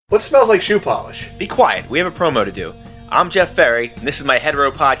What smells like shoe polish? Be quiet, we have a promo to do. I'm Jeff Ferry, and this is my hetero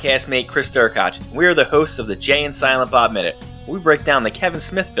podcast mate Chris Durkach. We are the hosts of the Jay and Silent Bob Minute. We break down the Kevin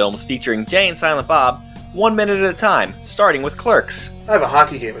Smith films featuring Jay and Silent Bob 1 minute at a time, starting with Clerks. I have a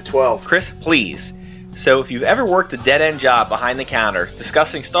hockey game at 12. Chris, please. So if you've ever worked a dead-end job behind the counter,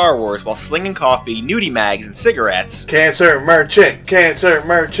 discussing Star Wars while slinging coffee, nudie mags, and cigarettes... Cancer merchant! Cancer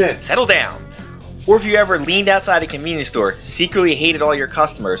merchant! Settle down! Or if you ever leaned outside a convenience store, secretly hated all your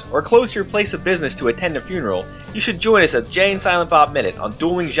customers, or closed your place of business to attend a funeral, you should join us at Jay and Silent Bob Minute on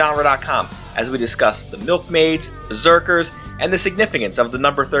duelinggenre.com as we discuss the Milkmaids, Berserkers, and the significance of the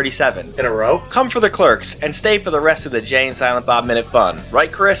number 37. In a row? Come for the Clerks, and stay for the rest of the Jay and Silent Bob Minute fun.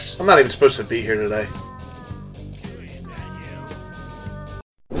 Right, Chris? I'm not even supposed to be here today.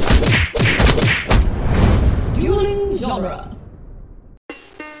 Dueling Genre.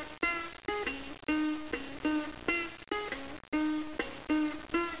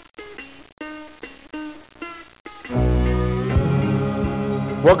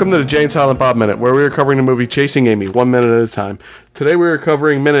 Welcome to the Jay and Silent Bob Minute, where we are covering the movie Chasing Amy, 1 minute at a time. Today we are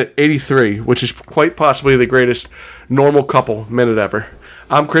covering minute 83, which is quite possibly the greatest normal couple minute ever.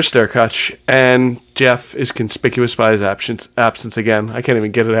 I'm Chris Durkach, and Jeff is conspicuous by his absence again. I can't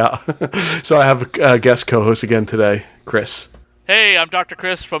even get it out. So I have a guest co-host again today, Chris. Hey, I'm Dr.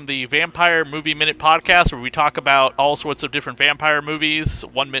 Chris from the Vampire Movie Minute podcast, where we talk about all sorts of different vampire movies,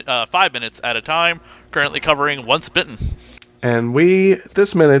 5 minutes at a time, currently covering Once Bitten. And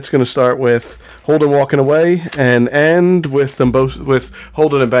this minute's going to start with Holden walking away and end with them both, with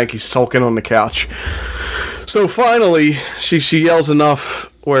Holden and Banky sulking on the couch. So finally, she yells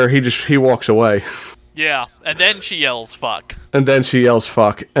enough where he walks away. Yeah, and then she yells fuck. And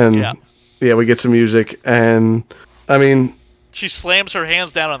yeah, we get some music, and I mean... She slams her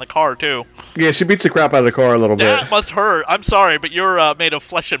hands down on the car, too. Yeah, she beats the crap out of the car a little bit. That must hurt. I'm sorry, but you're made of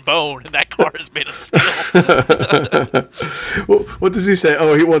flesh and bone, and that car is made of steel. Well, what does he say?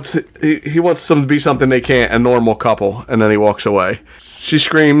 Oh, he wants them to be something they can't, a normal couple, and then he walks away. She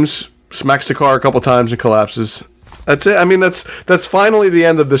screams, smacks the car a couple times, and collapses. That's it. I mean, that's finally the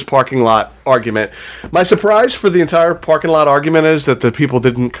end of this parking lot argument. My surprise for the entire parking lot argument is that the people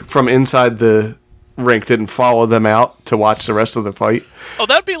from inside the rink didn't follow them out to watch the rest of the fight. Oh,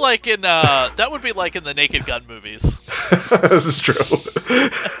 that would be like in the Naked Gun movies. This is true.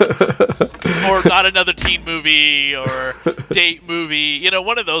 Or Not Another Teen Movie, or Date Movie,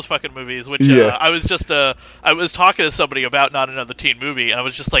 one of those fucking movies. Which I was talking to somebody about Not Another Teen Movie, and I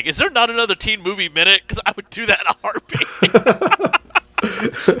was just like, "Is there not another teen movie minute?" Because I would do that in a heartbeat.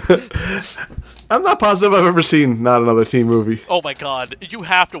 I'm not positive I've ever seen Not Another Teen Movie. Oh my god, you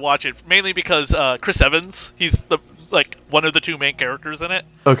have to watch it. Mainly because Chris Evans, he's one of the two main characters in it.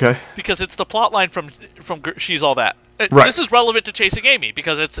 Okay. Because it's the plot line from She's All That. Right. This is relevant to Chasing Amy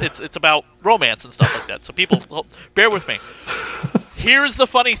because it's about romance and stuff like that. So people, bear with me. Here's the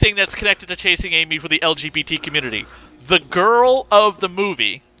funny thing that's connected to Chasing Amy for the LGBT community. The girl of the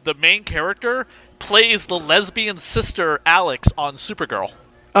movie, the main character, plays the lesbian sister Alex on Supergirl.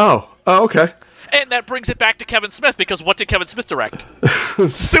 Oh, okay. And that brings it back to Kevin Smith, because what did Kevin Smith direct?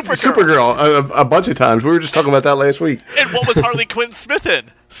 Supergirl, a bunch of times. We were just talking about that last week. And what was Harley Quinn Smith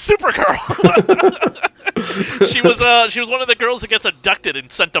in? Supergirl. She was one of the girls who gets abducted and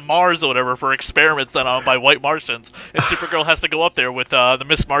sent to Mars or whatever for experiments done on by white Martians. And Supergirl has to go up there with the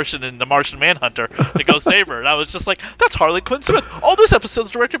Miss Martian and the Martian Manhunter to go save her. And I was just like, that's Harley Quinn Smith. Oh, this episode's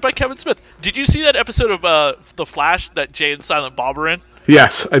directed by Kevin Smith. Did you see that episode of The Flash that Jay and Silent Bob are in?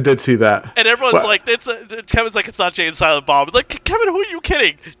 Yes, I did see that. And everyone's like, Kevin's like, it's not Jay and Silent Bob. It's like, Kevin, who are you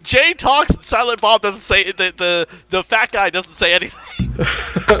kidding? Jay talks and Silent Bob doesn't say, the fat guy doesn't say anything.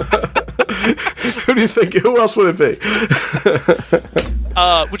 Who do you think? Who else would it be?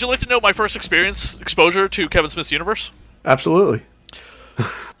 Would you like to know my first exposure to Kevin Smith's universe? Absolutely.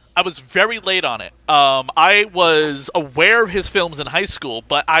 I was very late on it. I was aware of his films in high school,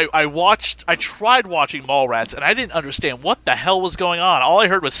 but I tried watching Mallrats, and I didn't understand what the hell was going on. All I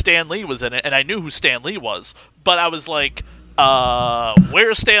heard was Stan Lee was in it, and I knew who Stan Lee was. But I was like,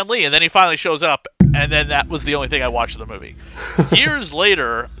 where's Stan Lee? And then he finally shows up, and then that was the only thing I watched of the movie. Years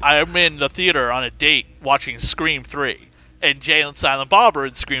later, I'm in the theater on a date watching Scream 3. And Jay and Silent Bob are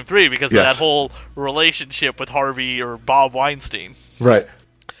in Scream 3 because of that whole relationship with Harvey or Bob Weinstein. Right.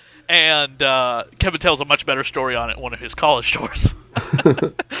 And Kevin tells a much better story on it in one of his college tours.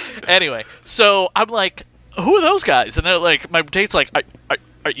 Anyway, so I'm like, who are those guys? And they're like, my date's like,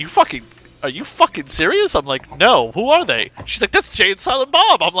 are you fucking serious? I'm like, no, who are they? She's like, that's Jay and Silent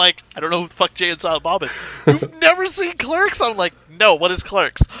Bob. I'm like, I don't know who the fuck Jay and Silent Bob is. You've never seen Clerks? I'm like, no, what is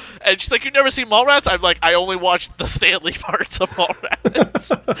Clerks? And she's like, you've never seen Mallrats? I'm like, I only watched the Stanley parts of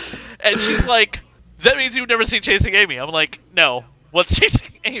Mallrats. And she's like, that means you've never seen Chasing Amy. I'm like, no, what's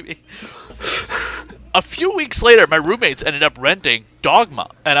Chasing Amy? A few weeks later, my roommates ended up renting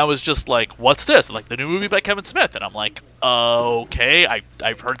Dogma, and I was just like, what's this? Like, the new movie by Kevin Smith. And I'm like, okay,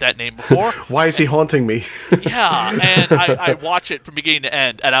 I've heard that name before. Why is he haunting me? Yeah, and I watch it from beginning to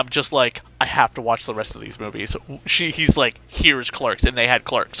end, and I'm just like, I have to watch the rest of these movies. He's like, here's Clerks, and they had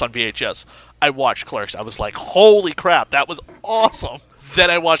Clerks on VHS. I watched Clerks. I was like, holy crap, that was awesome. Then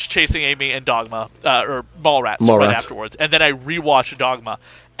I watched Chasing Amy and Dogma, or Mallrats right afterwards, and then I rewatched Dogma.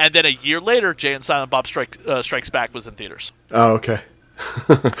 And then a year later, Jay and Silent Bob Strikes Back was in theaters. Oh, okay.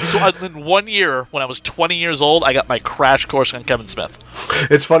 So in 1 year, when I was 20 years old, I got my crash course on Kevin Smith.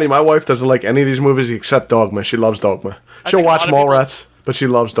 It's funny, my wife doesn't like any of these movies except Dogma. She loves Dogma. She'll watch Mallrats, but she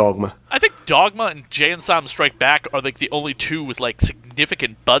loves Dogma. I think Dogma and Jay and Silent Strike Back are like the only two with like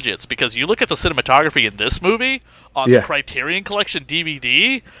significant budgets, because you look at the cinematography in this movie on the Criterion Collection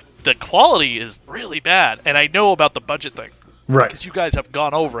DVD, the quality is really bad. And I know about the budget thing. Right. Because you guys have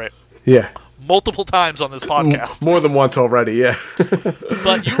gone over it. Yeah. Multiple times on this podcast. More than once already, yeah.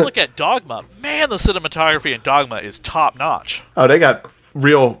 But you look at Dogma, man, the cinematography in Dogma is top notch. Oh, they got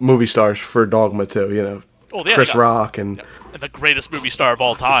real movie stars for Dogma too, you know. Oh, yeah, Chris Rock and the greatest movie star of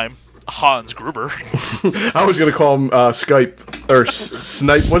all time, Hans Gruber. I was gonna call him Skype or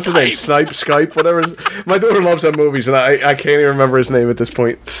Snipe. What's his name? Skype, whatever. My daughter loves that movies, and I can't even remember his name at this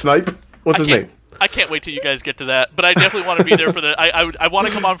point. Snipe. What's his name? I can't wait till you guys get to that, but I definitely want to be there for the. I want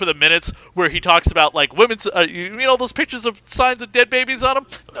to come on for the minutes where he talks about like women's. You mean all those pictures of signs of dead babies on them?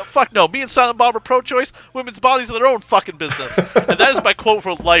 No, fuck no. Me and Silent Bob are pro-choice. Women's bodies are their own fucking business, and that is my quote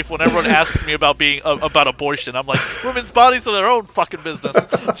for life. When everyone asks me about being about abortion, I'm like, women's bodies are their own fucking business.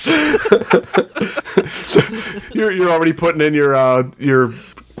 So you're already putting in your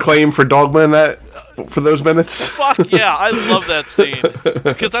claim for Dogma in that. For those minutes. Fuck yeah, I love that scene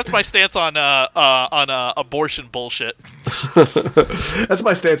because that's my stance on abortion bullshit. That's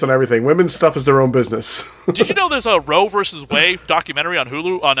my stance on everything. Women's stuff is their own business. Did you know there's a Roe versus Wade documentary on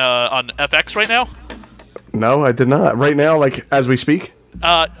Hulu on FX right now? No, I did not. Right now, like as we speak.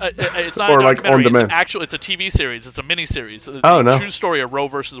 It's not or a like on demand. It's a TV series. It's a mini series. Oh no! True story of Roe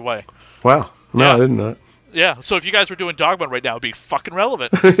versus Wade. Wow. No, yeah. I didn't know that. Yeah, so if you guys were doing Dogma right now, it'd be fucking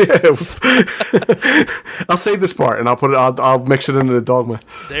relevant. I'll save this part and I'll mix it into the Dogma.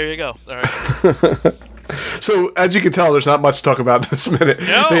 There you go. All right. So as you can tell, there's not much to talk about this minute.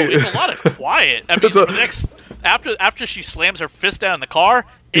 No, it's a lot of quiet. I mean, for the next after she slams her fist down in the car,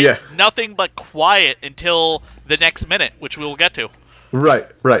 it's nothing but quiet until the next minute, which we will get to. Right.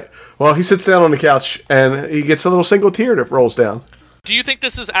 Well, he sits down on the couch and he gets a little single tear that rolls down. Do you think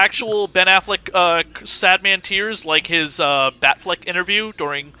this is actual Ben Affleck sad man tears, like his Batfleck interview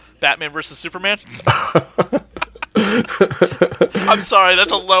during Batman vs. Superman? I'm sorry,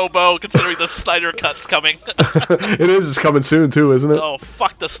 that's a low bow considering the Snyder Cut's coming. It is. It's coming soon, too, isn't it? Oh,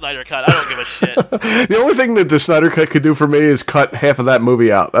 fuck the Snyder Cut. I don't give a shit. The only thing that the Snyder Cut could do for me is cut half of that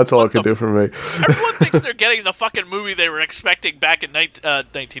movie out. That's all it could do for me. Everyone thinks they're getting the fucking movie they were expecting back in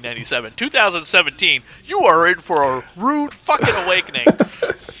 1997. 2017, you are in for a rude fucking awakening.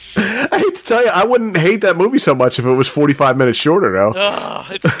 I hate to tell you, I wouldn't hate that movie so much if it was 45 minutes shorter, though.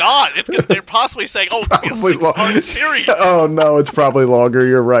 It's not. They're possibly saying, oh, it's a 6-part series. Oh, no, it's probably longer.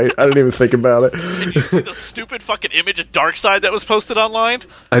 You're right. I didn't even think about it. Did you see the stupid fucking image of Darkseid that was posted online?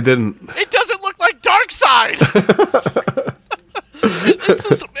 I didn't. It doesn't look like Darkseid!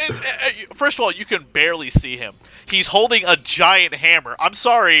 First of all, you can barely see him. He's holding a giant hammer. I'm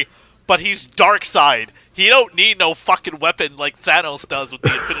sorry, but he's Darkseid. He don't need no fucking weapon like Thanos does with the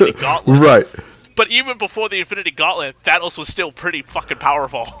Infinity Gauntlet. Right. But even before the Infinity Gauntlet, Thanos was still pretty fucking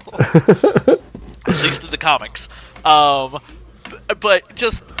powerful. At least in the comics. But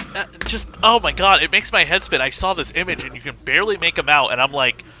just, oh my god, it makes my head spin. I saw this image and you can barely make him out, and I'm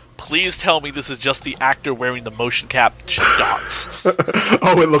like, please tell me this is just the actor wearing the motion capture dots.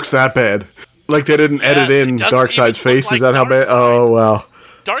 Oh, it looks that bad. Like they didn't edit in Darkseid's face. Is that how bad? Oh, wow.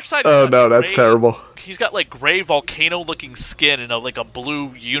 Darkseid. Oh no, that's terrible. He's got like gray volcano-looking skin and like a blue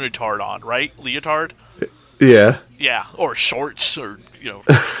unitard on, right? Leotard. Yeah. Yeah, or shorts, or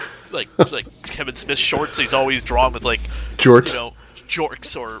like Kevin Smith shorts. He's always drawn with like jorts,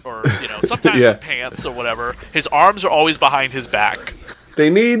 jorts, or sometimes pants or whatever. His arms are always behind his back. They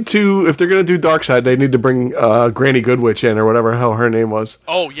need to, if they're going to do Darkseid, they need to bring Granny Goodwitch in, or whatever how her name was.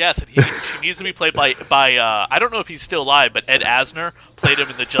 Oh, yes, and she needs to be played by I don't know if he's still alive, but Ed Asner played him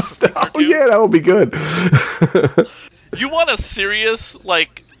in the Justice League cartoon. Oh, yeah, that would be good. You want a serious,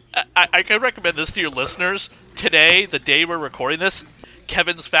 like, I can recommend this to your listeners. Today, the day we're recording this,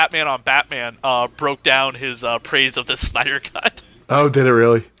 Kevin's Fat Man on Batman broke down his praise of the Snyder Cut. Oh, did it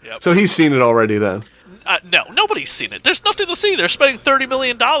really? Yep. So he's seen it already then? No, nobody's seen it. There's nothing to see. They're spending $30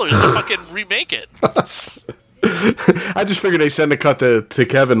 million to fucking remake it. I just figured they send a cut to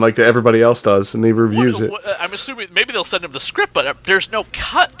Kevin like everybody else does, and he reviews it. I'm assuming maybe they'll send him the script, but there's no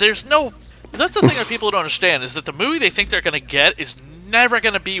cut. There's no... That's the thing that people don't understand, is that the movie they think they're going to get is never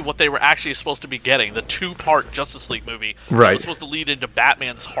going to be what they were actually supposed to be getting. The 2-part Justice League movie right. was supposed to lead into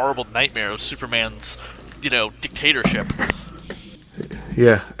Batman's horrible nightmare of Superman's, dictatorship.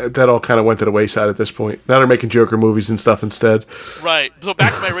 Yeah, that all kind of went to the wayside at this point. Now they're making Joker movies and stuff instead. Right. So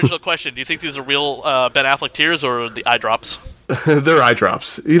back to my original question. Do you think these are real Ben Affleck tears or the eye drops? They're eye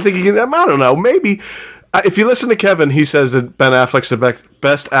drops. You think he can... I don't know. Maybe... if you listen to Kevin, he says that Ben Affleck's the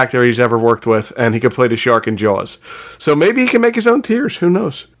best actor he's ever worked with, and he could play the shark in Jaws. So maybe he can make his own tears. Who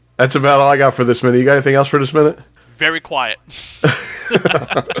knows? That's about all I got for this minute. You got anything else for this minute? Very quiet.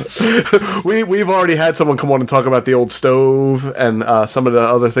 We've already had someone come on and talk about the old stove and some of the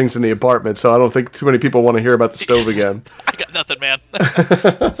other things in the apartment, so I don't think too many people want to hear about the stove again. I got nothing, man.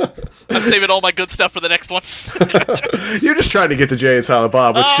 I'm saving all my good stuff for the next one. You're just trying to get to Jay and Silent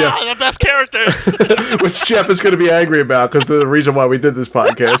Bob, which the best characters. which Jeff is going to be angry about because they're the reason why we did this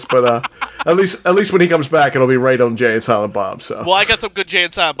podcast. But at least when he comes back, it'll be right on Jay and Silent Bob. So well, I got some good Jay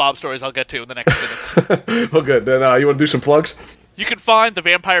and Silent Bob stories I'll get to in the next minutes. Well, good. Then you want to do some plugs? You can find the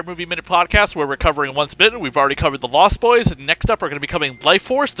Vampire Movie Minute podcast where we're covering Once Bitten. We've already covered The Lost Boys. And next up, we're going to be covering Life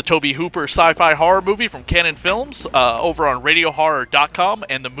Force, the Tobe Hooper sci-fi horror movie from Canon Films, over on RadioHorror.com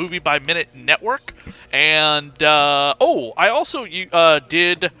and the Movie by Minute Network. And, I also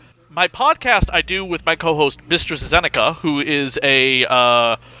did my podcast I do with my co-host, Mistress Zeneca, who is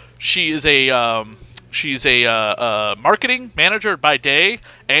she's a marketing manager by day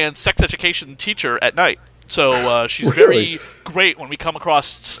and sex education teacher at night. So she's Really? very great when we come across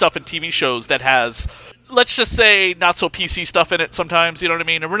stuff in TV shows that has, let's just say, not so PC stuff in it sometimes, you know what I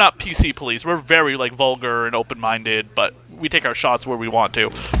mean? And we're not PC police. We're very, vulgar and open-minded, but we take our shots where we want to.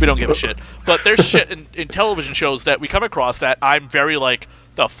 We don't give a shit. But there's shit in television shows that we come across that I'm very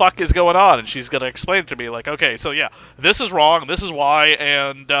the fuck is going on? And she's going to explain it to me, okay, so yeah, this is wrong, this is why,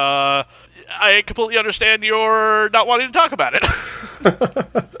 and I completely understand you're not wanting to talk about it.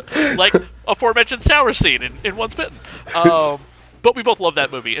 Like aforementioned sour scene in Once Bitten. But we both love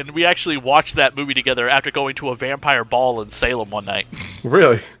that movie, and we actually watched that movie together after going to a vampire ball in Salem one night.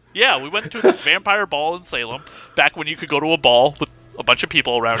 Really? Yeah, we went to a vampire ball in Salem, back when you could go to a ball with a bunch of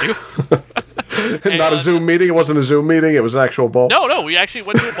people around you. Not a Zoom meeting? It wasn't a Zoom meeting? It was an actual ball? No, we actually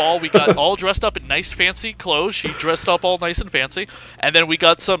went to a ball. We got all dressed up in nice, fancy clothes. She dressed up all nice and fancy. And then we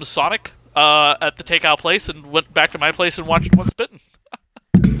got some Sonic at the takeout place and went back to my place and watched Once Bitten.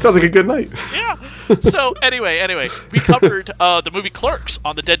 Sounds like a good night. Yeah. So, anyway, we covered the movie Clerks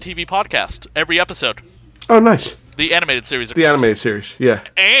on the Dead TV podcast, every episode. Oh, nice. The animated series of The Clerks. animated series, yeah.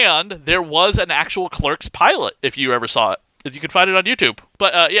 And there was an actual Clerks pilot, if you ever saw it. You can find it on YouTube.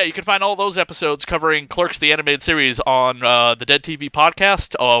 But, you can find all those episodes covering Clerks, the animated series, on the Dead TV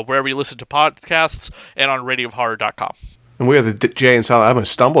podcast, wherever you listen to podcasts, and on radiohorror.com. And we are the Jay and Silent... I haven't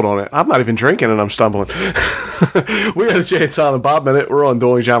stumbled on it. I'm not even drinking and I'm stumbling. We are the Jay and Silent Bob Minute. We're on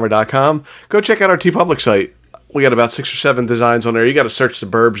duelinggenre.com. Go check out our TeePublic site. We got about 6 or 7 designs on there. You got to search the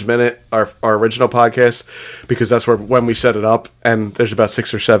Burbs Minute, our original podcast, because that's when we set it up. And there's about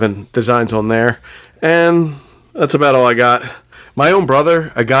 6 or 7 designs on there. And that's about all I got. My own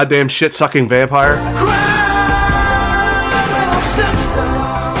brother, a goddamn shit-sucking vampire.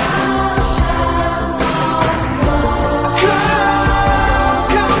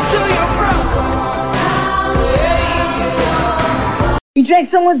 You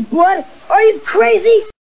drank someone's blood? Are you crazy?